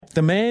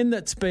The man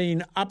that's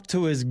been up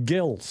to his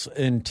gills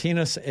in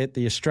tennis at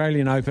the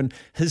Australian Open,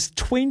 his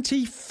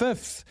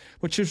 25th,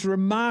 which is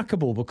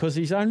remarkable because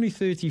he's only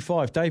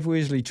 35. Dave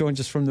Worsley joins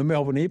us from the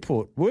Melbourne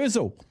airport.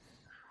 Wurzel.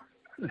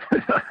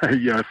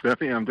 Yeah,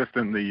 Steffi, I'm just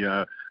in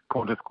the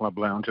Qantas Club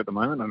lounge at the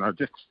moment, and I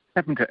just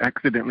happened to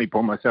accidentally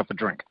pour myself a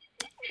drink.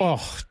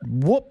 Oh,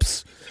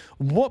 whoops.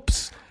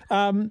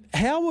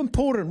 How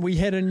important we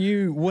had a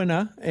new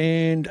winner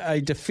and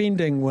a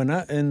defending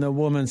winner in the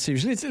women's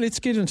series. Let's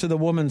get into the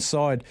women's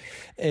side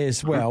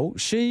as well.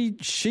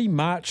 She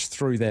marched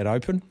through that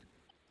Open.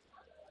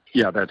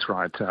 Yeah, that's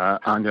right.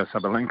 Anya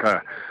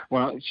Sabalenka,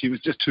 well, she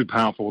was just too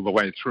powerful all the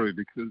way through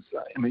because,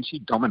 she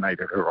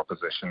dominated her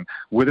opposition,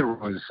 whether it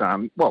was,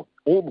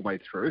 all the way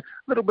through. A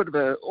little bit of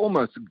a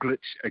almost glitch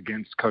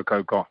against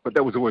Coco Gauff, but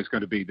that was always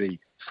going to be the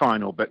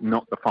final, but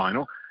not the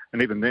final.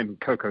 And even then,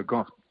 Coco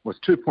Gauff was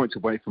 2 points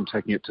away from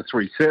taking it to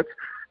 3 sets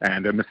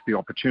and missed the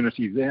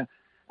opportunity there.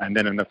 And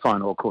then in the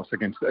final, of course,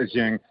 against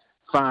Zhang,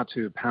 far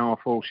too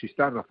powerful. She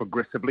started off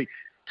aggressively.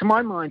 To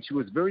my mind, she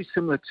was very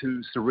similar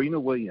to Serena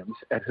Williams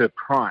at her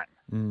prime,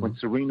 when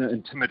Serena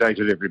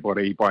intimidated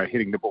everybody by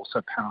hitting the ball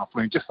so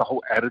powerfully. And just the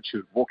whole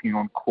attitude, walking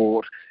on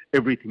court,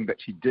 everything that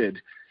she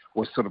did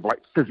was sort of like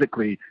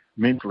physically,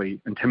 mentally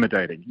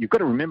intimidating. You've got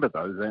to remember,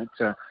 though,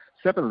 that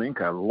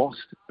Sabalenka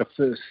lost the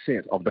first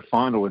set of the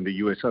final in the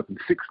US Open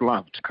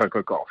 6-love to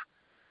Coco Gauff.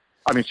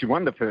 She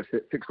won the first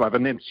set 6-love,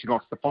 and then she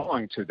lost the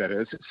following two, that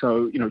is.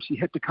 So, she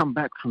had to come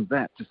back from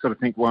that to sort of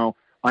think, well,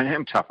 I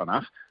am tough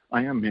enough.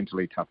 I am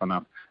mentally tough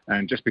enough.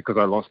 And just because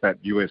I lost that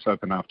US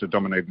Open after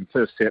dominating the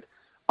first set,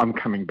 I'm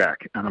coming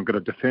back, and I'm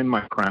going to defend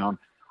my crown,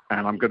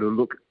 and I'm going to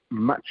look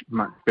much,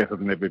 much better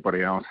than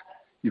everybody else.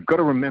 You've got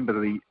to remember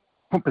the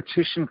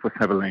competition for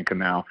Sabalenka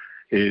now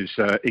is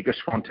Iga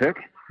Swiatek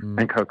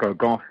and Coco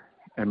Gauff,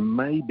 and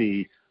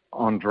maybe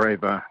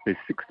Andreeva, the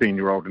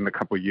 16-year-old in a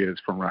couple of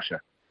years from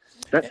Russia.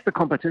 That's the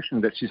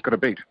competition that she's got to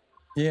beat.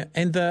 Yeah,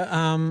 and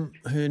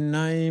her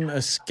name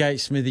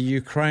escapes me, the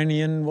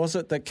Ukrainian, was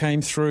it, that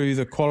came through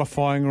the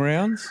qualifying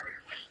rounds?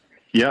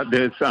 Yeah,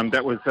 there's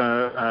that was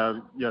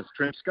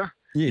Yastremska.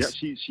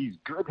 Yes. Yeah, she's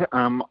good.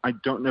 I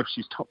don't know if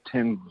she's top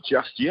 10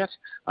 just yet.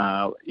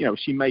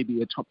 She may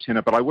be a top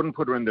 10er, but I wouldn't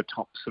put her in the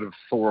top sort of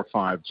 4 or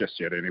 5 just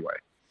yet anyway.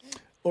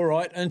 All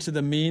right, into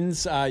the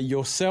men's.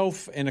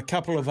 Yourself and a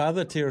couple of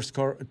other tennis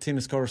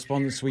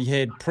correspondents we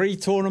had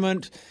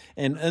pre-tournament,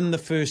 and in the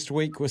first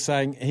week were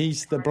saying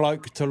he's the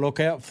bloke to look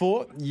out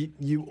for.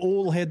 You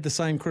all had the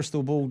same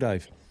crystal ball,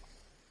 Dave.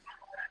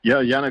 Yeah,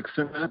 Jannik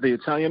Sinner, the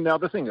Italian. Now,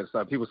 the thing is,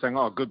 people saying,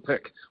 good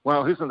pick.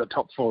 Well, who's in the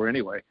top 4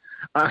 anyway?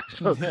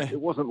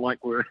 It wasn't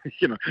like we're,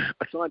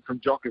 aside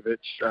from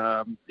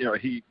Djokovic,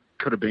 he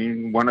could have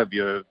been one of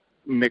your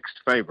next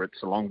favourites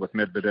along with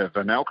Medvedev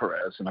and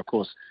Alcaraz. And, of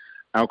course,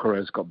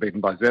 Alcaraz got beaten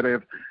by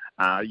Zverev.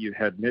 You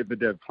had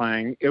Medvedev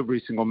playing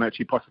every single match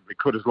he possibly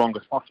could as long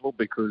as possible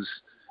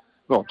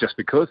just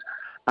because.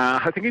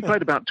 I think he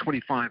played about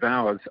 25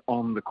 hours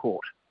on the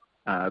court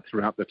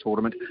throughout the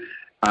tournament.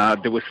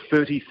 There was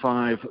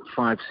 35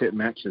 5-set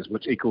matches,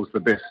 which equals the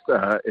best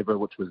ever,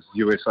 which was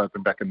US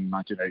Open back in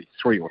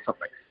 1983 or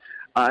something.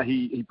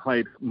 He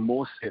played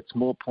more sets,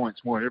 more points,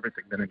 more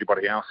everything than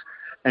anybody else,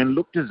 and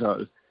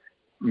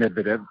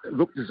Medvedev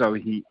looked as though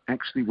he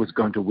actually was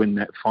going to win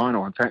that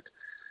final. In fact,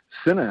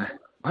 Sinner,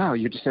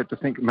 you just have to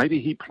think maybe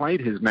he played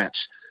his match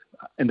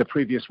in the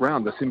previous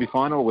round, the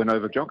semi-final win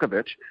over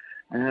Djokovic,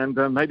 and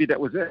maybe that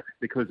was it,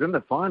 because in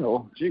the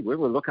final, we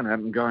were looking at it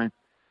and going,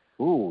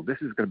 ooh, this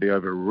is going to be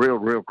over real,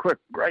 real quick.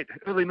 Great,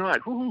 early night,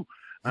 woohoo.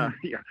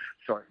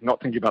 Sorry,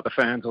 not thinking about the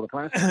fans or the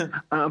players.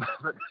 But,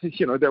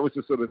 that was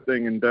the sort of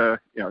thing, and,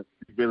 it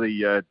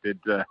really did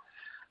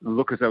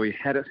look as though he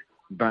had it,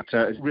 but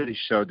it really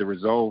showed the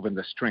resolve and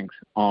the strength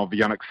of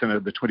Jannik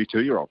Sinner, the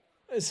 22-year-old.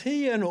 Is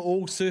he an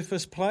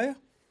all-surface player?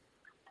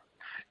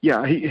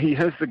 Yeah, he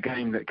has the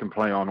game that can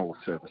play on all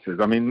surfaces.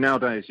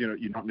 Nowadays, you're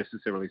not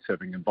necessarily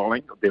serving and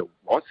bowling. There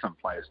was some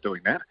players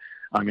doing that.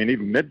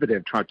 Even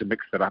Medvedev tried to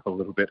mix that up a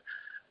little bit.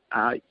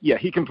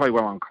 He can play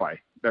well on clay.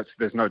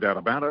 There's no doubt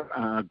about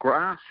it.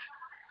 Grass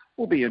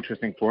will be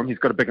interesting for him. He's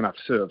got a big enough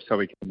serve so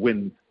he can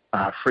win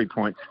 3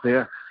 points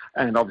there.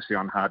 And obviously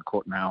on hard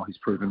court now, he's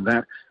proven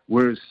that.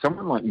 Whereas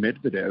someone like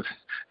Medvedev,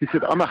 he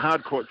said, I'm a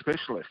hard court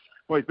specialist.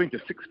 Well, he's been to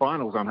 6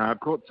 finals on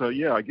hard court, so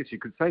yeah, I guess you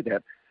could say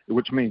that,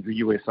 which means the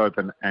US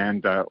Open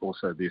and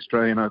also the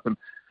Australian Open.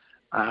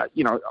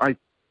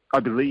 I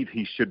believe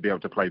he should be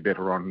able to play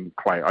better on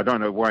clay. I don't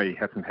know why he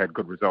hasn't had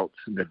good results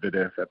in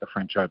Medvedev at the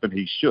French Open.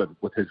 He should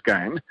with his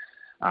game.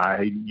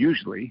 He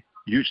usually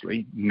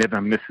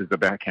never misses the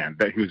backhand.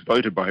 That he was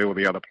voted by all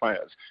the other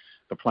players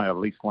the player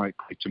least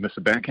likely to miss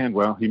a backhand.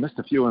 Well, he missed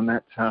a few in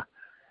that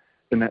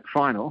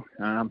final.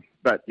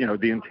 But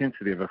the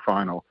intensity of a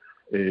final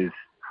is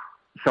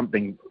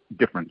something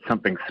different,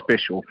 something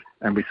special,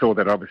 and we saw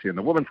that obviously in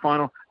the women's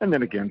final, and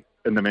then again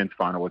in the men's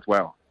final as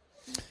well.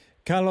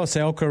 Carlos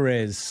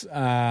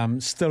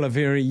Alcaraz, still a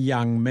very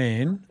young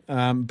man.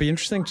 Be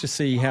interesting to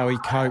see how he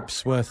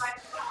copes with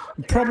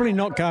probably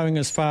not going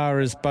as far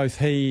as both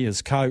he,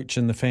 his coach,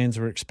 and the fans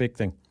were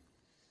expecting.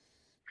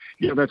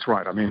 Yeah, that's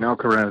right. I mean,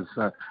 Alcaraz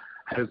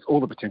has all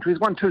the potential. He's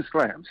won 2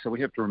 slams, so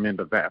we have to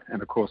remember that.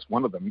 And, of course,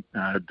 one of them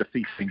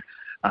defeating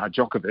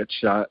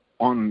Djokovic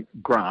on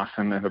grass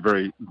and in a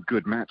very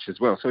good match as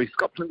well. So he's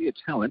got plenty of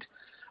talent.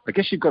 I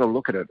guess you've got to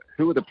look at it.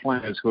 Who are the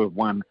players who have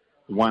won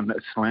one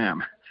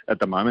slam at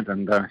the moment?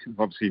 And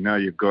obviously now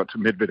you've got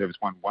Medvedev's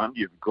won 1.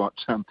 You've got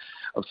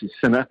obviously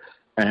Sinner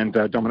and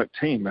Dominic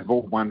Thiem have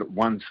all won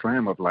 1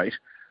 slam of late.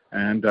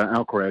 And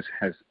Alcaraz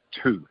has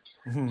 2.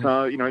 Mm-hmm.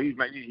 So,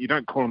 you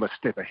don't call him a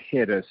step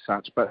ahead as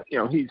such, but,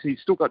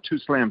 he's still got 2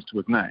 slams to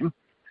his name.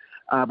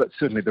 But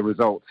certainly the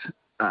results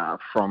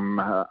from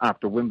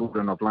after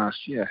Wimbledon of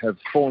last year have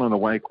fallen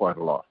away quite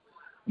a lot.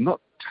 I'm not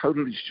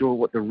totally sure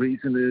what the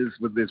reason is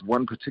with this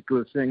one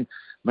particular thing.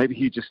 Maybe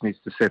he just needs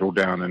to settle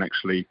down and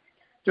actually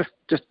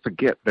just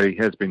forget that he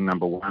has been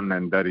number 1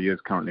 and that he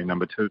is currently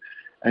number 2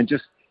 and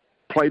just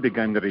play the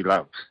game that he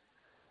loves.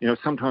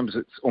 Sometimes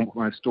it's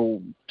almost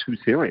all too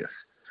serious.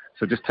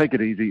 So just take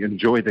it easy,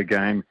 enjoy the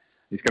game.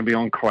 He's going to be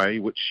on clay,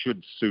 which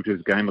should suit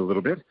his game a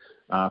little bit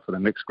for the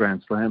next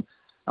Grand Slam.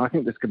 I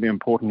think this could be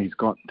important. He's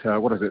got,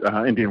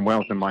 Indian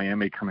Wells and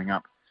Miami coming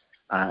up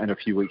in a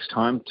few weeks'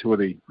 time, 2 of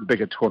the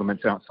bigger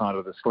tournaments outside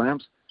of the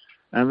slams.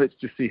 And let's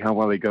just see how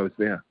well he goes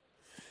there.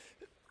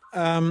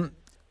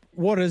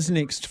 What is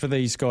next for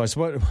these guys?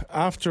 What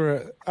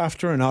after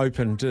an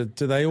Open, do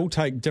they all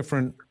take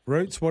different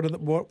routes?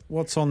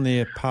 What's on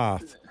their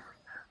path?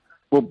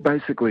 Well,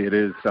 basically it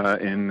is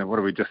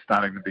just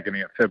starting the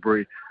beginning of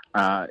February.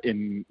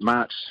 In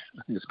March,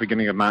 I think it's the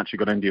beginning of March, you've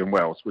got Indian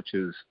Wells, which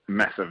is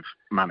massive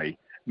money,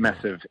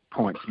 massive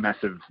points,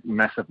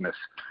 massiveness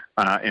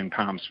in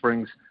Palm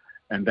Springs.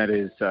 And that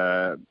is,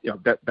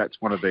 that's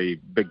one of the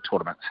big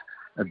tournaments.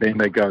 And then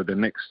they go the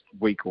next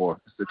week, or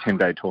it's the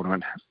 10-day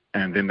tournament,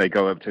 and then they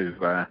go up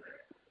to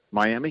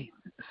Miami.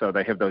 So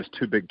they have those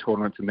 2 big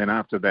tournaments, and then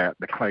after that,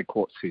 the clay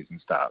court season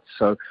starts.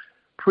 So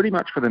pretty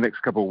much for the next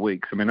couple of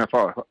weeks, I mean, if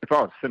I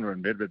was Sinner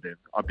and Medvedev,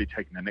 I'd be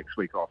taking the next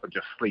week off and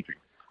just sleeping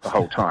the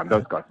whole time.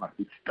 Those guys must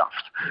be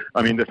stuffed.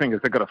 I mean, the thing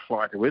is, they've got to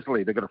fly to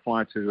Worsley. They've got to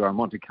fly to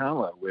Monte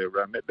Carlo, where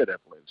Medvedev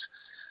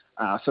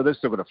lives. So they've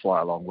still got to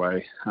fly a long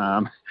way.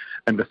 And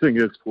the thing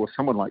is, for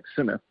someone like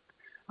Sinner,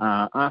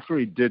 after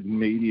he did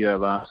media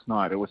last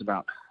night, it was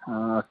about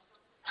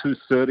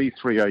 2:30,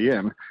 3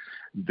 a.m.,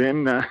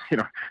 then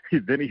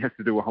then he has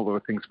to do a whole lot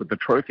of things with the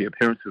trophy,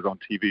 appearances on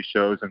TV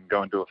shows and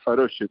go and do a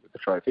photo shoot with the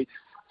trophy.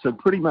 So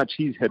pretty much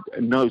he's had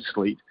no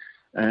sleep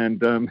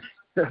and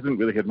hasn't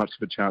really had much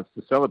of a chance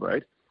to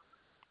celebrate.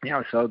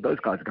 So those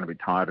guys are going to be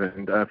tired.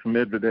 And for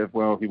Medvedev,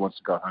 well, he wants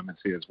to go home and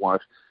see his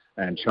wife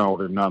and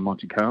child in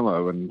Monte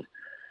Carlo. And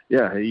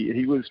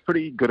he was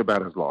pretty good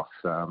about his loss,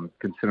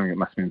 considering it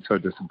must have been so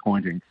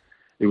disappointing.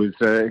 It was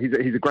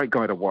he's a great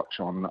guy to watch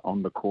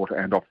on the court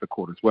and off the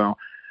court as well.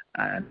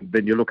 And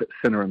then you look at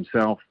Sinner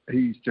himself;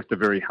 he's just a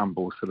very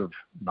humble, sort of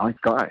nice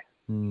guy.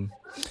 Mm.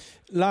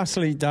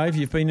 Lastly, Dave,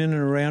 you've been in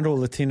and around all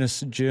the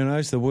tennis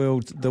journos,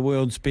 the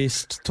world's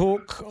best.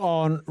 Talk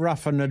on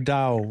Rafa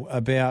Nadal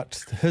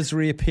about his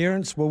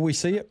reappearance. Will we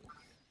see it?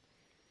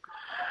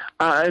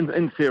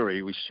 In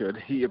theory, we should.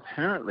 He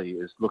apparently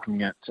is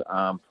looking at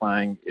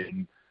playing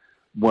in.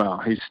 Well,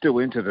 he's still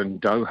entered in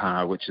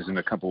Doha, which is in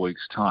a couple of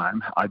weeks'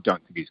 time. I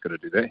don't think he's going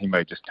to do that. He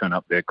may just turn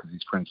up there because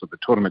he's friends with the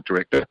tournament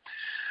director.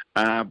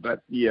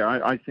 But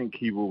I think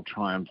he will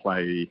try and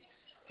play.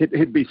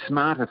 He'd be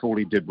smart if all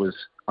he did was,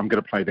 I'm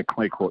going to play the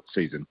clay court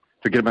season.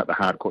 Forget about the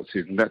hard court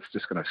season. That's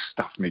just going to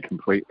stuff me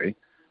completely.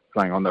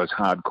 Playing on those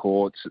hard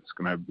courts, it's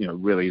going to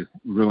really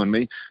ruin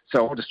me.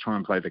 So I'll just try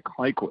and play the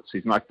clay court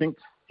season. I think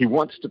he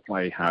wants to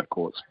play hard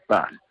courts,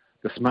 but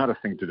the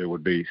smartest thing to do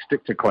would be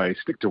stick to clay,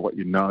 stick to what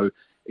you know.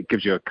 It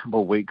gives you a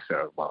couple of weeks,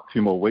 a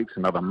few more weeks,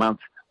 another month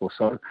or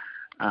so,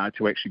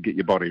 to actually get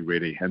your body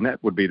ready. And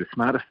that would be the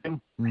smartest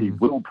thing. Mm. He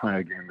will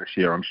play again this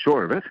year, I'm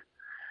sure of it.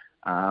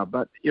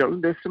 But,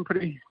 there's some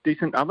pretty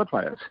decent other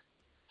players.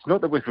 It's not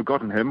that we've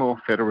forgotten him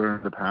or Federer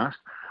in the past.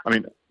 I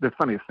mean, the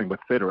funniest thing with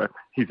Federer,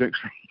 he's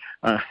actually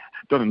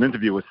done an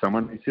interview with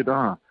someone. He said,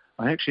 I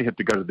actually had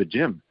to go to the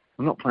gym.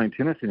 I'm not playing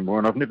tennis anymore,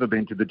 and I've never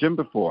been to the gym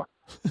before.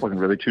 Wasn't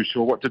really too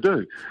sure what to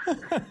do.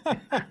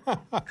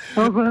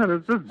 Oh, man,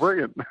 it's just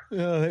brilliant.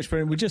 Oh, that's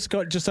brilliant. We just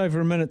got just over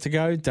a minute to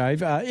go,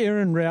 Dave.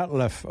 Erin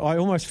Routliffe, I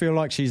almost feel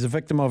like she's a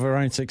victim of her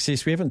own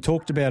success. We haven't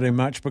talked about her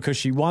much because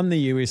she won the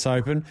US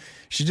Open.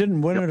 She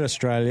didn't win at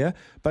Australia,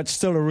 but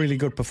still a really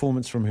good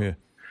performance from her.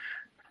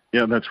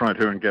 Yeah, that's right.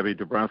 Her and Gabby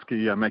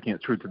Dabrowski making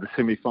it through to the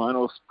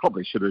semi-finals.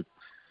 Probably should have,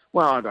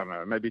 I don't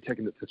know, maybe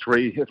taken it to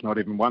 3, if not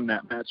even won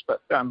that match.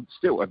 But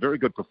still, a very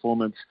good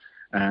performance.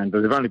 And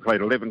they've only played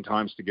 11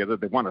 times together.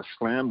 They've won a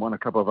slam, won a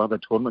couple of other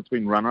tournaments,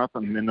 been runner-up,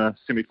 and then the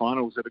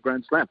semi-finals at a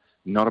Grand Slam.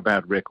 Not a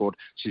bad record.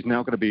 She's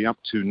now going to be up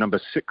to number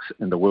 6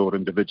 in the world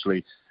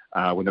individually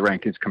when the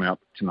rankings come out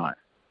tonight.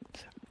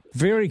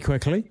 Very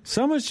quickly,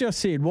 someone's just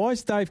said, why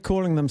is Dave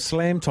calling them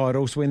slam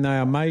titles when they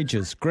are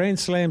majors? Grand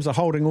Slams are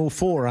holding all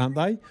 4, aren't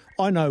they?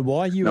 I know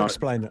why. You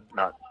explain it.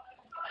 No,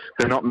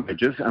 they're not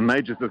majors. A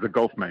majors is a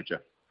golf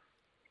major.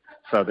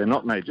 So they're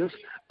not majors.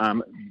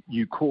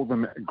 You call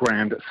them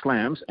Grand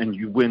Slams, and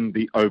you win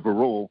the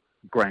overall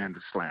Grand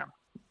Slam.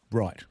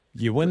 Right.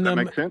 You win them.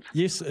 Does that make sense?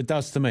 Yes, it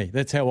does to me.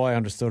 That's how I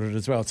understood it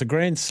as well. It's a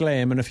Grand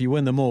Slam, and if you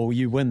win them all,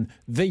 you win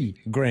the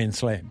Grand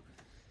Slam.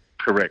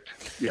 Correct.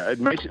 Yeah,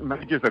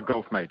 majors are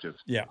golf majors.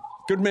 Yeah.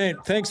 Good man.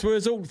 Thanks,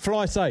 Wurzel.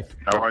 Fly safe.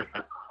 All right.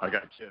 Okay,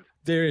 cheers.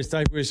 There is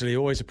Dave Worsley.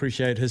 Always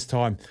appreciate his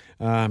time.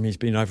 He's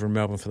been over in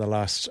Melbourne for the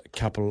last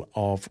couple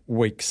of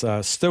weeks.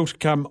 Still to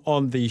come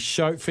on the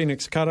show,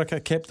 Phoenix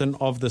Karaka, captain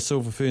of the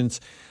Silver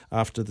Ferns,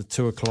 after the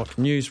 2 o'clock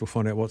news. We'll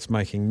find out what's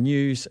making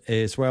news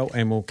as well,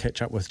 and we'll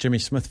catch up with Jimmy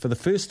Smith for the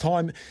first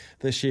time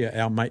this year,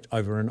 our mate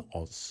over in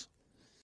Oz.